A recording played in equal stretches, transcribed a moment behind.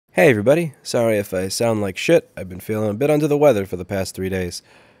Hey everybody, sorry if I sound like shit. I've been feeling a bit under the weather for the past 3 days.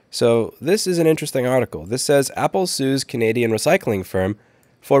 So, this is an interesting article. This says Apple sues Canadian recycling firm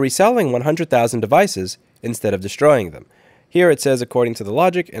for reselling 100,000 devices instead of destroying them. Here it says, according to the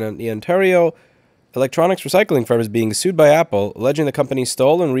logic, the Ontario electronics recycling firm is being sued by Apple, alleging the company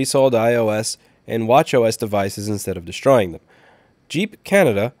stole and resold iOS and watchOS devices instead of destroying them. Jeep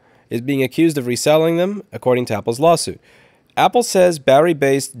Canada is being accused of reselling them, according to Apple's lawsuit. Apple says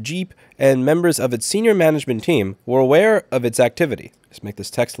Barrie-based Jeep and members of its senior management team were aware of its activity. Let's make this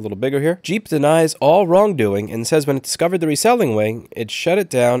text a little bigger here. Jeep denies all wrongdoing and says when it discovered the reselling wing, it shut it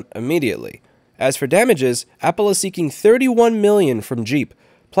down immediately. As for damages, Apple is seeking $31 million from Jeep,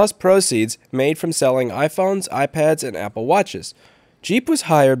 plus proceeds made from selling iPhones, iPads, and Apple Watches. Jeep was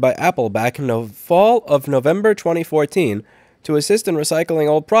hired by Apple back in the fall of November 2014 to assist in recycling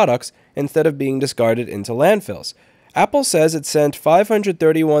old products instead of being discarded into landfills. Apple says it sent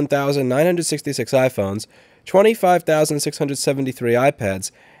 531,966 iPhones, 25,673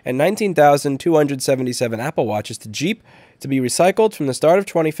 iPads, and 19,277 Apple Watches to Jeep to be recycled from the start of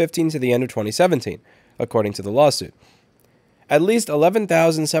 2015 to the end of 2017, according to the lawsuit. At least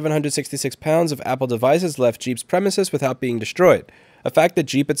 11,766 pounds of Apple devices left Jeep's premises without being destroyed, a fact that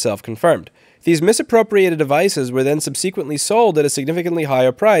Jeep itself confirmed. These misappropriated devices were then subsequently sold at a significantly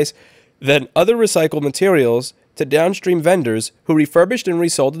higher price than other recycled materials to downstream vendors who refurbished and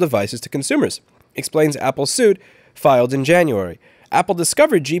resold the devices to consumers, explains Apple's suit filed in January. Apple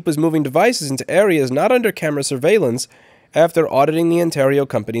discovered Jeep was moving devices into areas not under camera surveillance after auditing the Ontario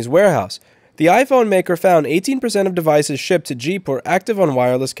company's warehouse. The iPhone maker found 18% of devices shipped to Jeep were active on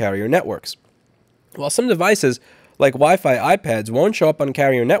wireless carrier networks. While some devices, like Wi-Fi iPads, won't show up on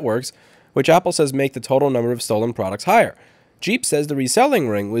carrier networks, which Apple says make the total number of stolen products higher. Jeep says the reselling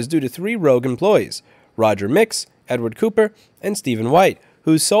ring was due to 3 rogue employees: Roger Mix, Edward Cooper, and Stephen White,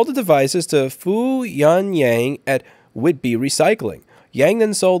 who sold the devices to Fu Yan Yang at Whitby Recycling. Yang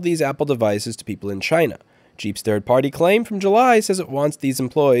then sold these Apple devices to people in China. Jeep's third-party claim from July says it wants these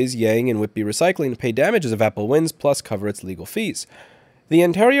employees, Yang and Whitby Recycling, to pay damages if Apple wins, plus cover its legal fees. The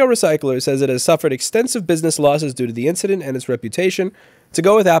Ontario recycler says it has suffered extensive business losses due to the incident and its reputation, to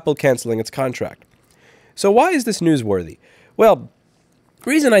go with Apple canceling its contract. So why is this newsworthy? Well, the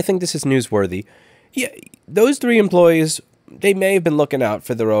reason I think this is newsworthy, those 3 employees, they may have been looking out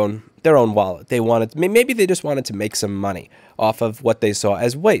for their own wallet. Maybe they just wanted to make some money off of what they saw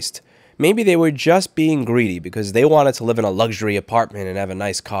as waste. Maybe they were just being greedy because they wanted to live in a luxury apartment and have a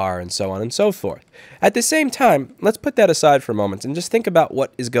nice car and so on and so forth. At the same time, let's put that aside for a moment and just think about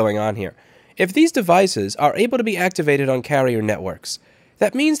what is going on here. If these devices are able to be activated on carrier networks,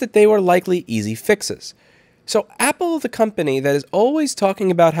 that means that they were likely easy fixes. So Apple, the company that is always talking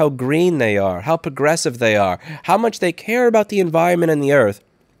about how green they are, how progressive they are, how much they care about the environment and the earth,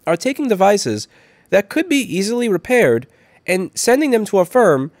 are taking devices that could be easily repaired and sending them to a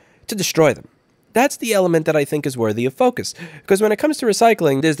firm to destroy them. That's the element that I think is worthy of focus. Because when it comes to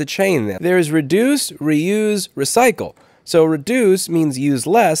recycling, there's the chain there. There's reduce, reuse, recycle. So reduce means use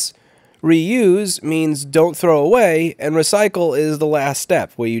less, reuse means don't throw away, and recycle is the last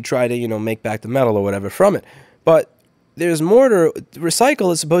step where you try to, make back the metal or whatever from it. But there's more to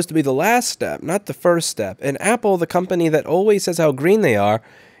recycle is supposed to be the last step, not the first step. And Apple, the company that always says how green they are,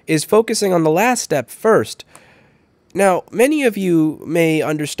 is focusing on the last step first. Now, many of you may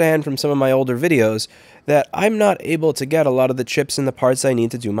understand from some of my older videos that I'm not able to get a lot of the chips and the parts I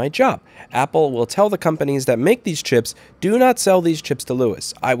need to do my job. Apple will tell the companies that make these chips, do not sell these chips to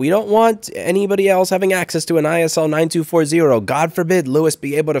Lewis. We don't want anybody else having access to an ISL 9240. God forbid Lewis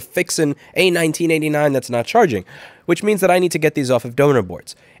be able to fix an A1989 that's not charging, which means that I need to get these off of donor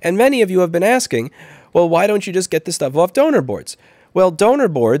boards. And many of you have been asking, well, why don't you just get this stuff off donor boards? Well, donor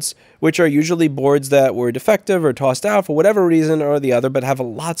boards, which are usually boards that were defective or tossed out for whatever reason or the other, but have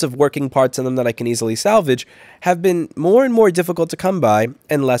lots of working parts in them that I can easily salvage, have been more and more difficult to come by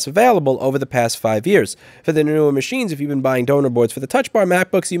and less available over the past 5 years. For the newer machines, if you've been buying donor boards for the Touch Bar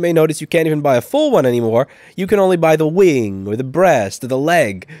MacBooks, you may notice you can't even buy a full one anymore. You can only buy the wing or the breast or the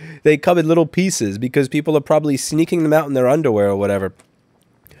leg. They come in little pieces because people are probably sneaking them out in their underwear or whatever.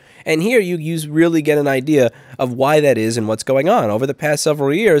 And here you really get an idea of why that is and what's going on. Over the past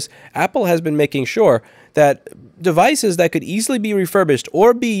several years, Apple has been making sure that devices that could easily be refurbished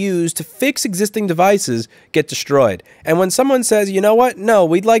or be used to fix existing devices get destroyed. And when someone says, you know what, no,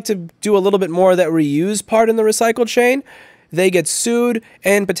 we'd like to do a little bit more of that reuse part in the recycle chain, they get sued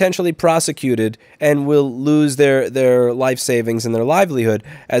and potentially prosecuted and will lose their life savings and their livelihood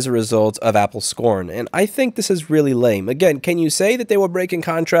as a result of Apple's scorn. And I think this is really lame. Again, can you say that they were breaking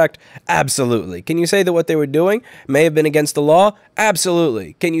contract? Absolutely. Can you say that what they were doing may have been against the law?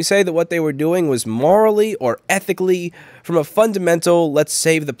 Absolutely. Can you say that what they were doing was morally or ethically, from a fundamental, let's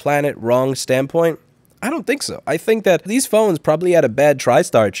save the planet wrong standpoint? I don't think so. I think that these phones probably had a bad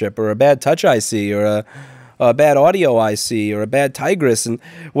TriStar chip or a bad Touch IC or a bad audio IC or a bad Tigris, and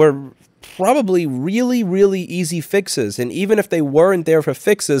were probably really, really easy fixes. And even if they weren't there for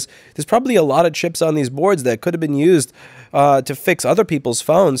fixes, there's probably a lot of chips on these boards that could have been used to fix other people's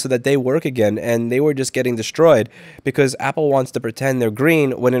phones so that they work again, and they were just getting destroyed because Apple wants to pretend they're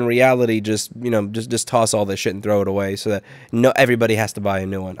green when in reality just toss all this shit and throw it away so that everybody has to buy a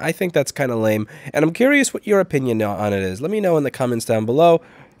new one. I think that's kind of lame, and I'm curious what your opinion on it is. Let me know in the comments down below,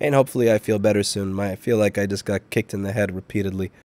 and hopefully I feel better soon. I feel like I just got kicked in the head repeatedly.